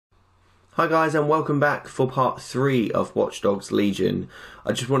Hi guys, and welcome back for part 3 of Watch Dogs Legion.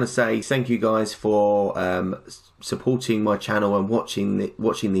 I just want to say thank you guys for supporting my channel and watching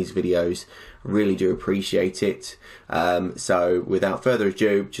these videos. I really do appreciate it. So without further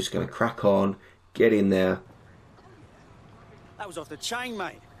ado, just going to crack on, get in there. That was off the chain,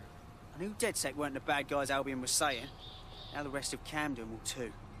 mate. I knew DedSec weren't the bad guys Albion was saying. Now the rest of Camden will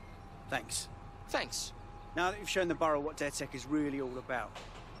too. Thanks. Thanks. Now that you've shown the borough what DedSec is really all about,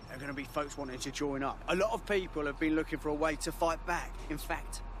 there are going to be folks wanting to join up. A lot of people have been looking for a way to fight back. In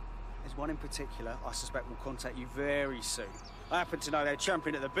fact, there's one in particular I suspect will contact you very soon. I happen to know they're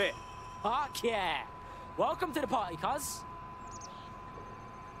champing at the bit. Fuck yeah! Welcome to the party, cuz.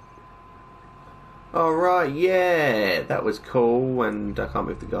 Alright, yeah, that was cool, and I can't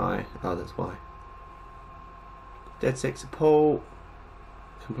move the guy. Oh, that's why. DedSec support.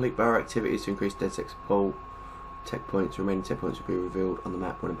 Complete borough activities to increase DedSec support. Tech points, remaining tech points will be revealed on the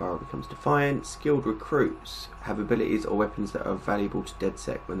map when a borough becomes defiant. Skilled recruits have abilities or weapons that are valuable to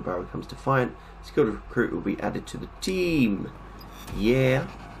DedSec when the borough becomes defiant. Skilled recruit will be added to the team. Yeah,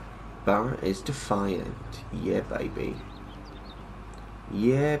 borough is defiant. Yeah, baby.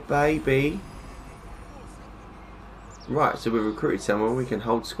 Yeah, baby. Right, so we've recruited someone. We can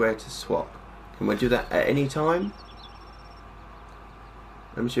hold square to swap. Can we do that at any time?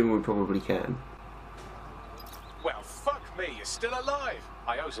 I'm assuming we probably can. Well, fuck me, you're still alive.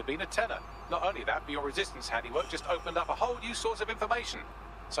 I owe Sabine a tenner. Not only that, but your resistance handiwork just opened up a whole new source of information.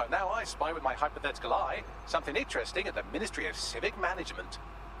 So now I spy with my hypothetical eye something interesting at the Ministry of Civic Management.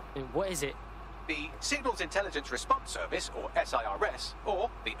 What is it? The Signals Intelligence Response Service, or SIRS,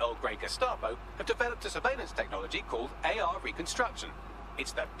 or the Earl Grey Gestapo, have developed a surveillance technology called AR Reconstruction.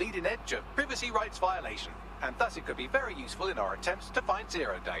 It's the bleeding edge of privacy rights violation, and thus it could be very useful in our attempts to find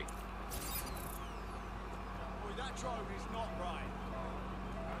Zero Day. That drone is not right.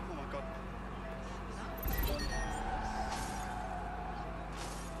 Oh my god.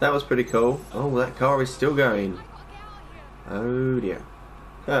 That was pretty cool. Oh, that car is still going. Oh dear.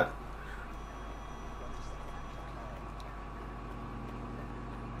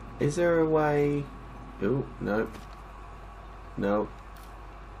 Is there a way? Oh, no. No.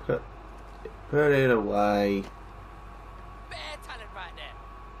 Put it away. Bear talent right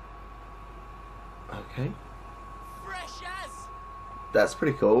there. Okay. Fresh as. That's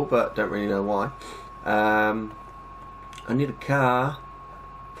pretty cool, but don't really know why. I need a car.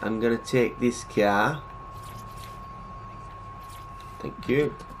 I'm gonna take this car. Thank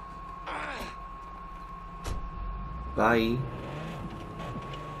you. Bye.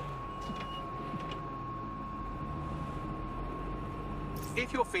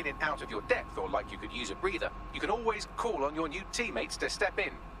 If you're feeling out of your depth or like you could use a breather, you can always call on your new teammates to step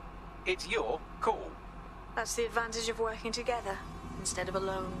in. It's your call. That's the advantage of working together instead of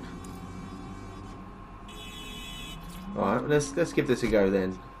alone. Alright, let's give this a go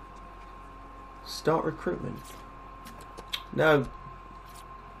then. Start recruitment. No.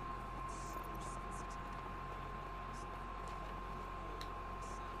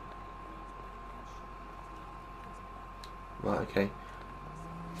 Right, okay.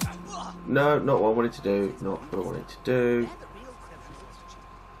 No, not what I wanted to do. Not what I wanted to do.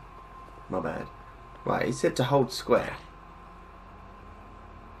 My bad. Right, he said to hold square.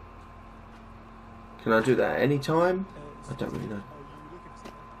 Can I do that at any time? I don't really know.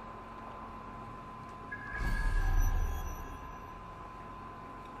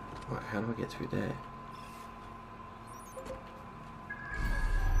 Right, how do I get through there?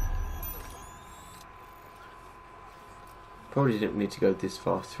 Probably didn't need to go this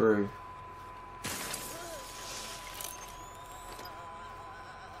far through.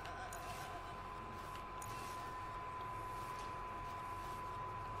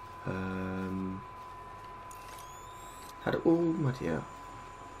 Oh my dear.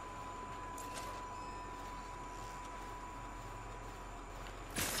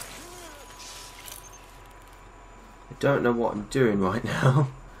 I don't know what I'm doing right now.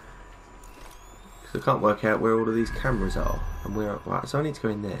 Because I can't work out where all of these cameras are. And where, right, so I need to go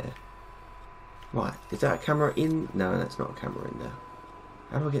in there. Right, is that a camera in? No, that's not a camera in there.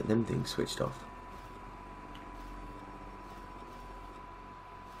 How do I get them things switched off?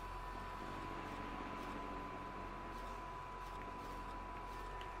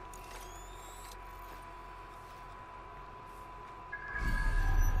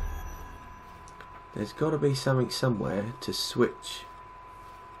 There's got to be something somewhere to switch.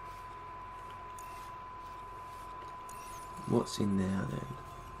 What's in there then?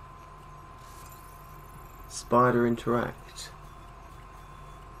 Spider interact.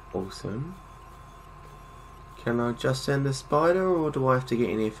 Awesome. Can I just send the spider, or do I have to get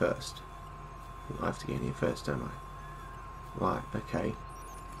in here first? I have to get in here first, don't I? Right, okay.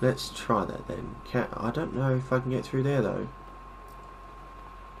 Let's try that then. I don't know if I can get through there though.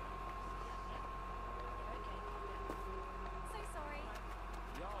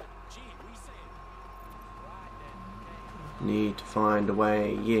 Need to find a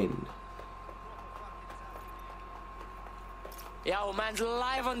way in. Yeah, old man's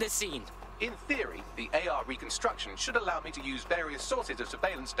live on the scene. In theory, the AR reconstruction should allow me to use various sources of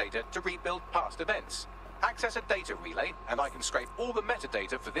surveillance data to rebuild past events. Access a data relay, and I can scrape all the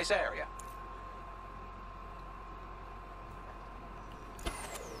metadata for this area.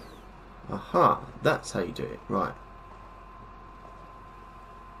 Aha, that's how you do it. Right.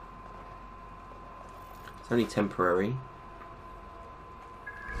 It's only temporary.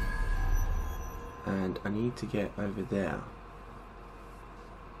 And I need to get over there.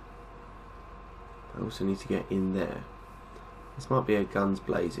 I also need to get in there. This might be a guns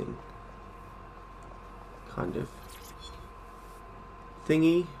blazing kind of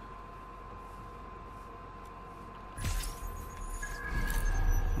thingy.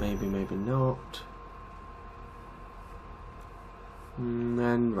 Maybe, maybe not.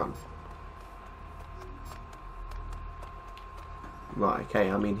 And run. Right, okay,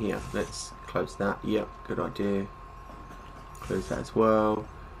 I'm in here. Let's close that. Yep, good idea. Close that as well.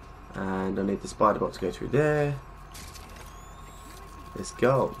 And I need the spider bot to go through there. Let's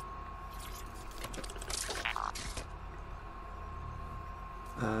go.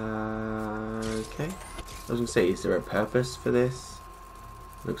 Okay. I was going to say, is there a purpose for this?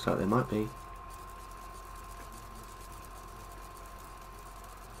 Looks like there might be.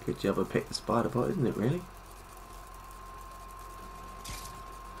 Good job I picked the spider bot, isn't it, really?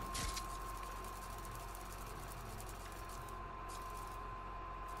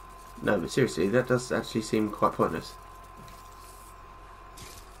 No, but seriously, that does actually seem quite pointless.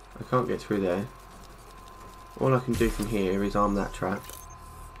 I can't get through there. All I can do from here is arm that trap.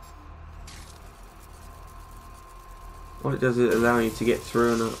 All it does is allow you to get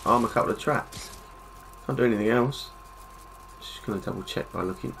through and arm a couple of traps. Can't do anything else. Just going to double check by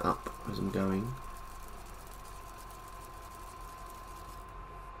looking up as I'm going.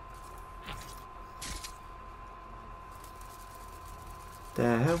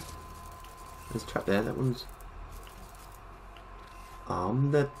 The hell? There's a trap there. That one's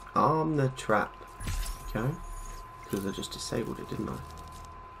arm the trap. Okay, because I just disabled it, didn't I?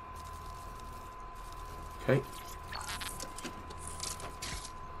 Okay.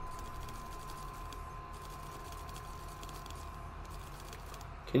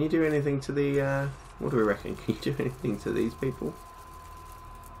 Can you do anything to the, what do we reckon? Can you do anything to these people?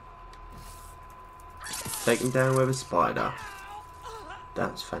 Take them down with a spider.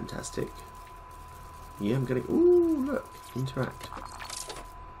 That's fantastic. Yeah, I'm getting, ooh, look, interact.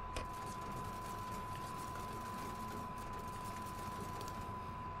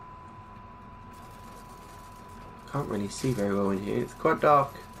 Can't really see very well in here, it's quite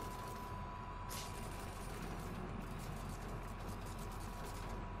dark.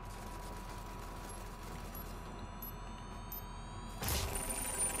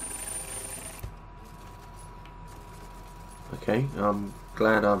 Okay, I'm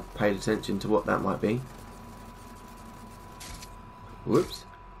glad I've paid attention to what that might be. Whoops.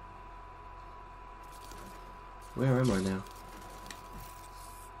 Where am I now?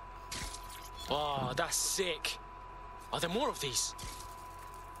 Oh, that's sick. Are there more of these?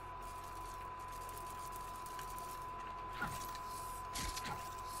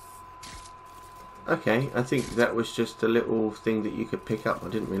 Okay, I think that was just a little thing that you could pick up. I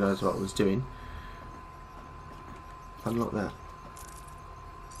didn't realise what I was doing. Unlock that.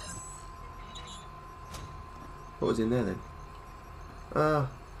 What was in there then? Ah,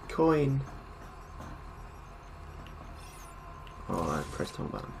 coin. Oh, I pressed the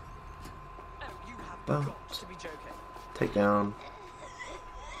wrong button. But take down.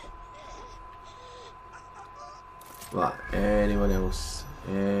 Right, anyone else?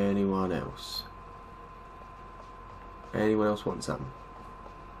 Anyone else? Anyone else want something?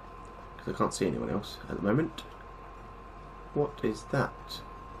 Because I can't see anyone else at the moment. What is that?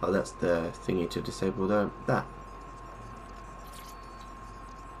 Oh, that's the thingy to disable that.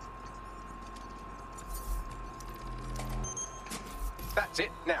 That's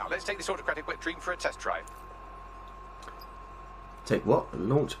it. Now, let's take this autocratic wet dream for a test drive. Take what?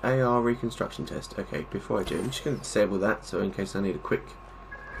 Launch AR reconstruction test. Okay, before I do, I'm just going to disable that, so in case I need a quick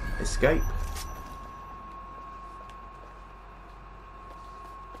escape.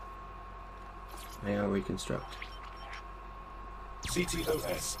 AR reconstruct.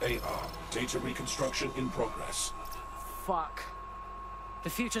 CTOS AR. Data reconstruction in progress. Fuck. The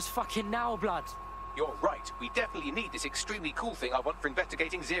future's fucking now, blood. You're right. We definitely need this extremely cool thing I want for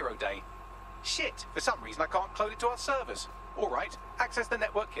investigating Zero Day. Shit, for some reason I can't clone it to our servers. Alright, access the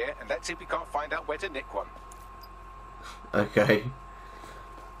network here and let's see if we can't find out where to nick one. Okay.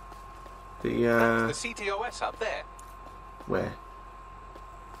 That's the CTOS up there. Where?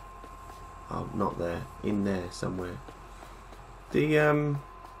 Oh, not there. In there somewhere. The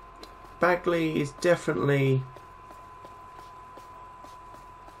Bagley is definitely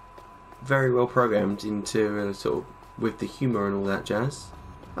very well programmed into sort of with the humour and all that jazz.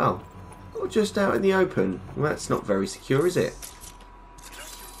 Oh, we're just out in the open. Well, that's not very secure, is it?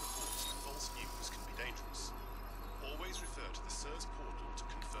 False news can be dangerous. Always refer to the SIRS portal to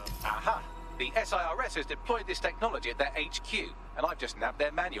confirm. Aha! The SIRS has deployed this technology at their HQ, and I've just nabbed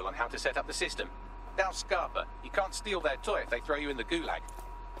their manual on how to set up the system. Now, Scarpa, you can't steal their toy if they throw you in the gulag.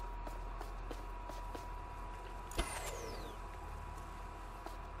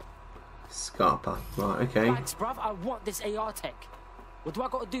 Scarpa. Right, okay. Thanks, bruv. I want this AR tech. What do I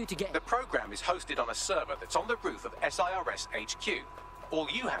got to do to get The it? program is hosted on a server that's on the roof of SIRS HQ. All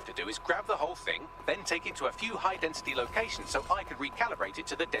you have to do is grab the whole thing, then take it to a few high-density locations so I can recalibrate it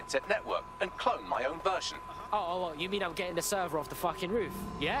to the DedSec network and clone my own version. Oh, you mean I'm getting the server off the fucking roof?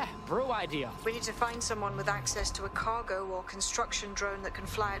 Yeah, bro idea. We need to find someone with access to a cargo or construction drone that can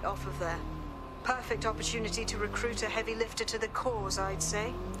fly it off of there. Perfect opportunity to recruit a heavy lifter to the cause, I'd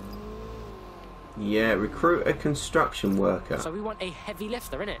say. Yeah, recruit a construction worker. So we want a heavy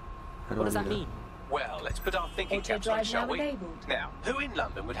lifter, innit? How do What I does do that mean? Well, let's put our thinking Auto caps on, drive shall now we? enabled. Now, who in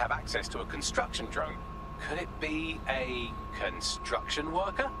London would have access to a construction drone? Could it be a construction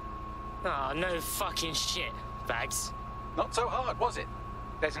worker? Oh, no fucking shit, Bags. Not so hard, was it?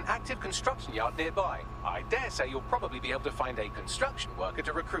 There's an active construction yard nearby. I dare say you'll probably be able to find a construction worker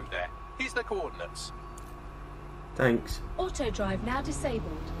to recruit there. Here's the coordinates. Thanks. Auto drive now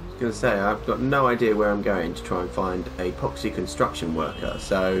disabled. I was going to say, I've got no idea where I'm going to try and find a epoxy construction worker,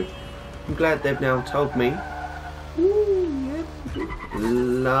 so I'm glad they've now told me. Ooh, yeah.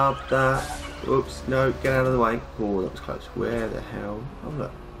 Love that. Oops, no, get out of the way. Oh, that was close. Where the hell? Oh,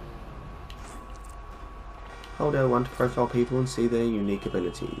 look. Hold L1 to profile people and see their unique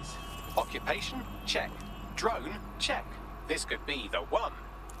abilities. Occupation? Check. Drone? Check. This could be the one.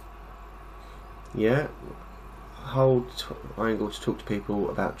 Yeah. Hold triangle to talk to people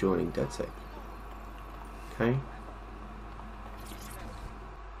about joining DedSec. Okay.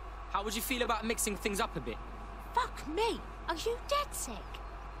 How would you feel about mixing things up a bit? Fuck me! Are you DedSec?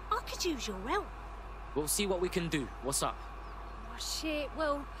 I could use your help. We'll see what we can do. What's up? Oh shit,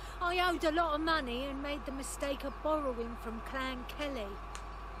 well, I owed a lot of money and made the mistake of borrowing from Clan Kelly.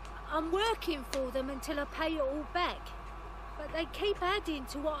 I'm working for them until I pay it all back. But they keep adding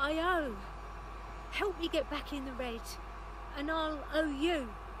to what I owe. Help me get back in the red, and I'll owe you.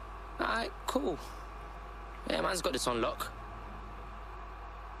 Alright, cool. Yeah, man's got this on lock.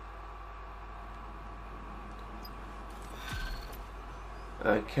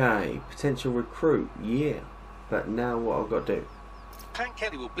 Okay, potential recruit, yeah. But now what I've got to do? Clan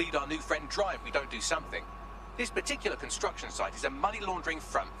Kelly will bleed our new friend dry if we don't do something. This particular construction site is a money laundering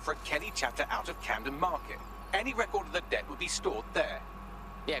front for a Kelly chapter out of Camden Market. Any record of the debt would be stored there.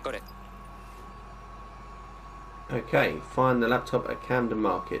 Yeah, got it. Okay, find the laptop at Camden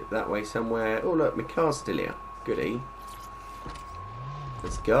Market. That way somewhere. Oh look, my car's still here. Goody.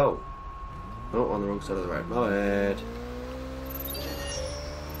 Let's go. Oh, on the wrong side of the road. My bad.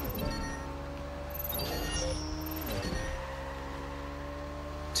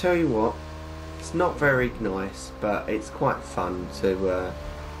 Tell you what, it's not very nice, but it's quite fun to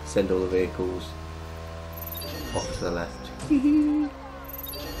send all the vehicles off to the left.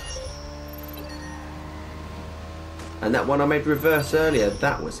 And that one I made reverse earlier,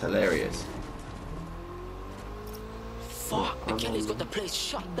 that was hilarious. Fuck, the Kelly's got the place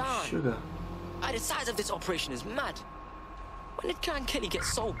shut down. Sugar. The size of this operation is mad. When did Clan Kelly get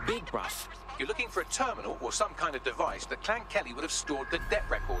so big, bruv? You're looking for a terminal or some kind of device that Clan Kelly would have stored the debt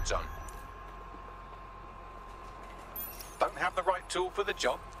records on. Don't have the right tool for the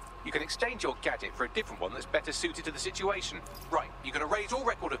job? You can exchange your gadget for a different one that's better suited to the situation. Right, you can erase all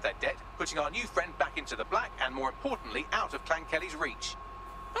record of their debt, putting our new friend back into the black and, more importantly, out of Clan Kelly's reach.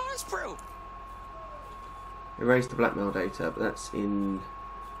 Oh, that's brilliant. Erase the blackmail data, but that's in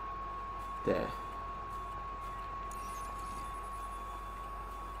there.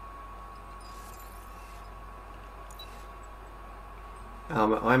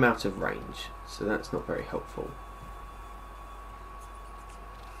 I'm out of range, so that's not very helpful.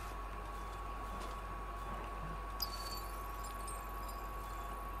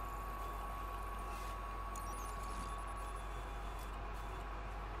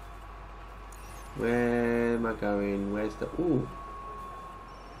 Where am I going? Where's the... Ooh.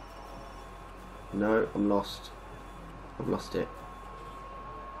 No, I'm lost. I've lost it.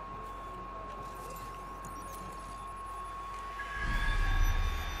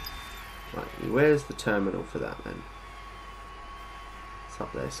 Right, where's the terminal for that then? It's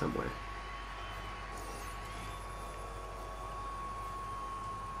up there somewhere.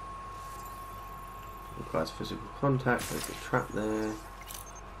 Requires physical contact, there's a trap there.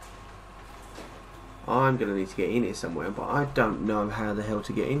 I'm going to need to get in here somewhere, but I don't know how the hell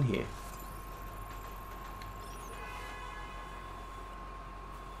to get in here.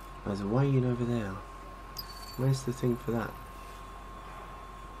 There's a way in over there. Where's the thing for that?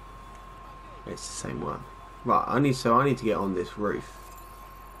 It's the same one. Right, I need to get on this roof.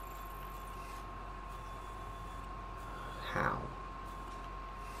 How?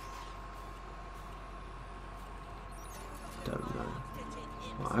 Don't know.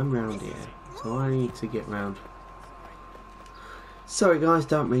 Right, I'm round here, so I need to get round. Sorry guys,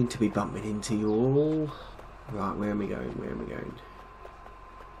 don't mean to be bumping into you all. Right, where am I going? Where am I going?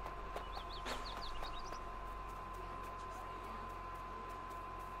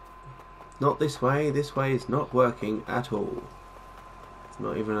 Not this way. This way is not working at all. It's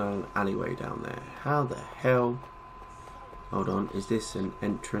not even an alleyway down there. How the hell? Hold on, is this an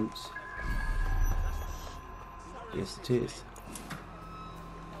entrance? Yes it is.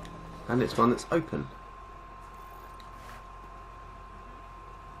 And it's one that's open.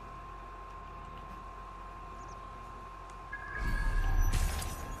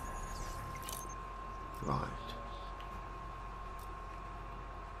 Right.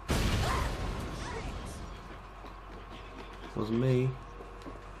 Wasn't me.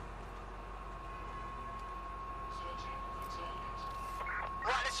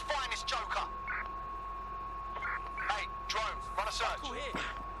 Right, let's find this joker. Hey, drone, run a search.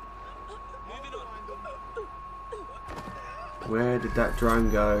 Moving on. Where did that drone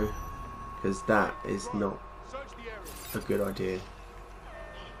go? Because that is not a good idea.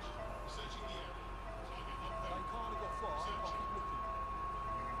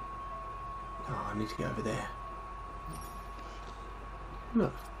 Oh, I need to get over there.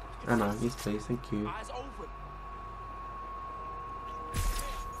 Look. Oh no, yes please, thank you.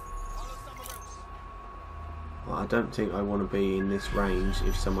 Well, I don't think I want to be in this range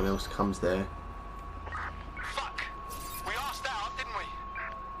if someone else comes there. Fuck! We asked out, didn't we?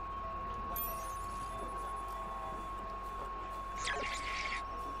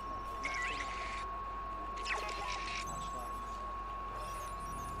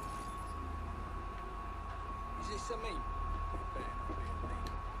 Is this a me?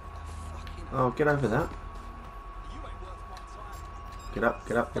 Oh, get over that. Get up,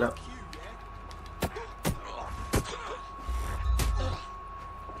 get up, get up.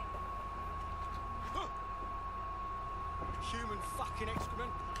 Human fucking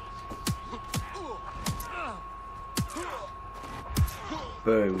excrement.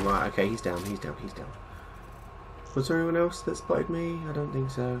 Boom, right, okay, he's down, he's down, he's down. Was there anyone else that spotted me? I don't think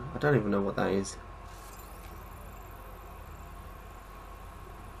so. I don't even know what that is.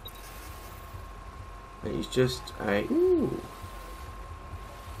 It's just a... Ooh.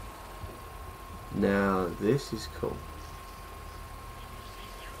 Now, this is cool.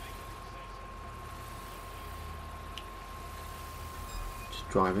 Just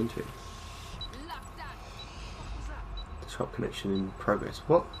drive into it. The shop connection in progress.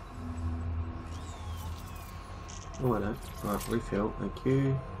 What? Oh, I know. Right, refill. Thank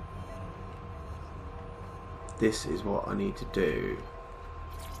you. This is what I need to do.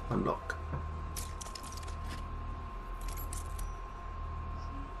 Unlock.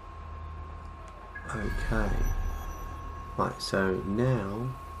 Okay. Right, so now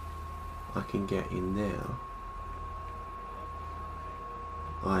I can get in there.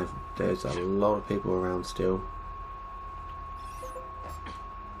 There's a lot of people around still.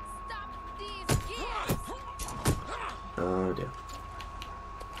 Oh dear.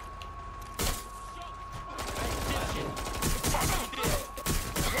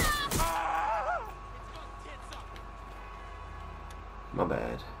 My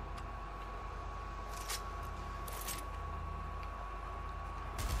bad.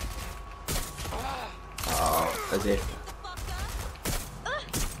 Oh, as if.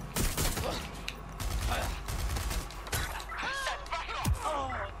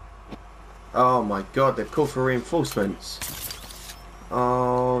 Oh my god, they've called for reinforcements.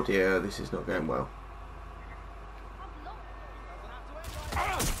 Oh dear, this is not going well.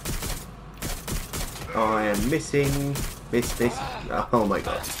 I am missing. Miss. Oh my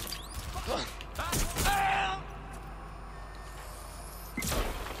god.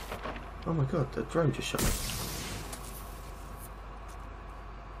 Oh my god, the drone just shot me.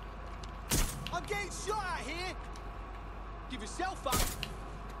 I'm getting shot out here. Give yourself up.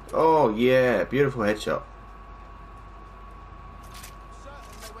 Oh yeah, beautiful headshot.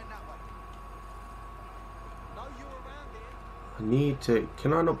 I need to...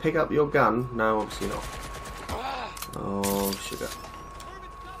 Can I not pick up your gun? No, obviously not. Oh, sugar.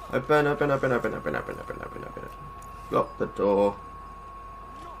 Open, open, open, open, open, open, open, open, open. Lock the door.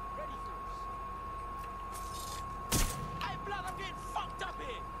 Hey, blood, I'm getting fucked up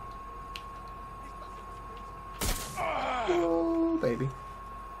here. Oh, baby.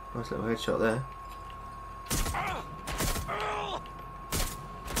 Nice little headshot there.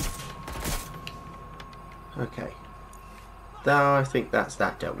 Okay. I think that's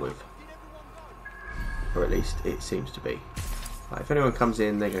that dealt with. Or at least it seems to be. Right, if anyone comes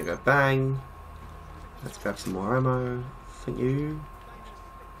in, they're going to go bang. Let's grab some more ammo. Thank you.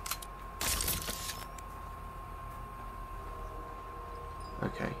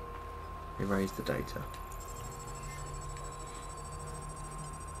 Okay. Erase the data.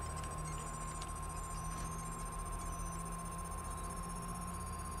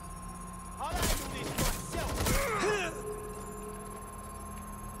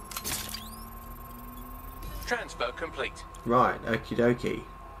 Transfer complete. Right, okie dokie.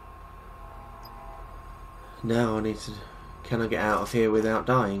 Now I need to... Can I get out of here without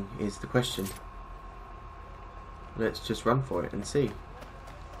dying, is the question. Let's just run for it and see.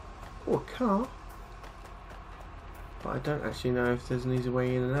 Oh, a car. But I don't actually know if there's an easy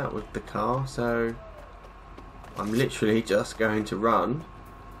way in and out with the car, so... I'm literally just going to run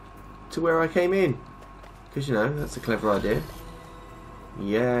to where I came in. Because, you know, that's a clever idea.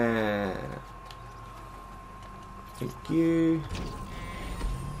 Yeah. Thank you.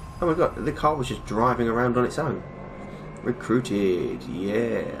 Oh my god, the car was just driving around on its own. Recruited,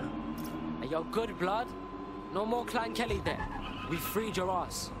 yeah. Are you good, blood? No more Clan Kelly there. We freed your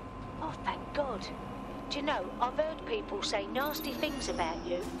ass. Oh, thank God. Do you know, I've heard people say nasty things about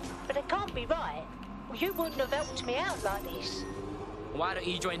you, but it can't be right. You wouldn't have helped me out like this. Why don't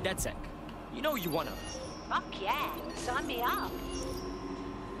you join DedSec? You know you wanna. Fuck yeah, sign me up.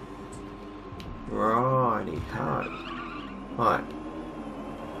 Righty ho. Right.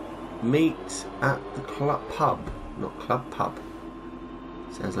 Meet at the club pub. Not club pub.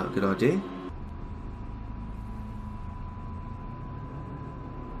 Sounds like a good idea.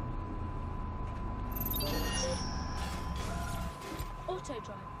 Auto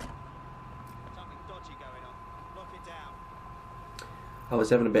drive. Something dodgy going on. Lock it down. I was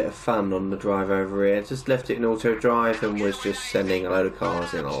having a bit of fun on the drive over here. Just left it in auto drive and was just sending a load of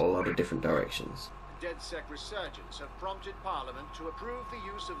cars in a lot of different directions. DedSec resurgence have prompted Parliament to approve the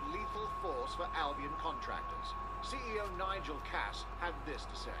use of lethal force for Albion contractors. CEO Nigel Cass had this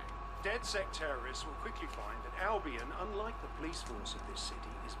to say. DedSec terrorists will quickly find that Albion, unlike the police force of this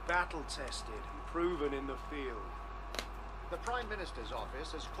city, is battle-tested and proven in the field. The Prime Minister's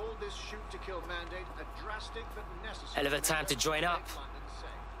office has called this shoot-to-kill mandate a drastic but necessary... Hell of a time to join up.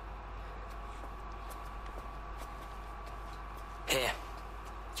 Here,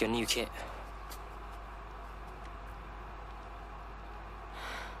 your new kit.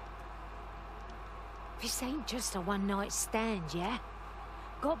 This ain't just a one-night stand, yeah?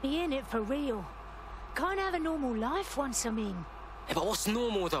 Got to be in it for real. Can't have a normal life once I'm in. Yeah, but what's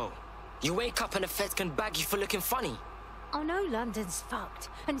normal, though? You wake up and the feds can bag you for looking funny. I know London's fucked,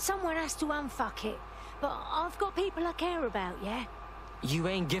 and someone has to unfuck it. But I've got people I care about, yeah? You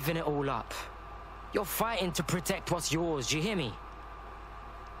ain't giving it all up. You're fighting to protect what's yours, do you hear me?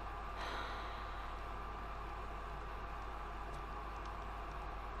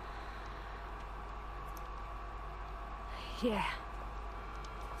 Yeah.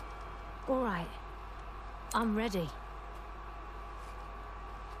 All right. I'm ready.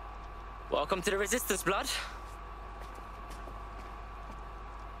 Welcome to the Resistance, blood.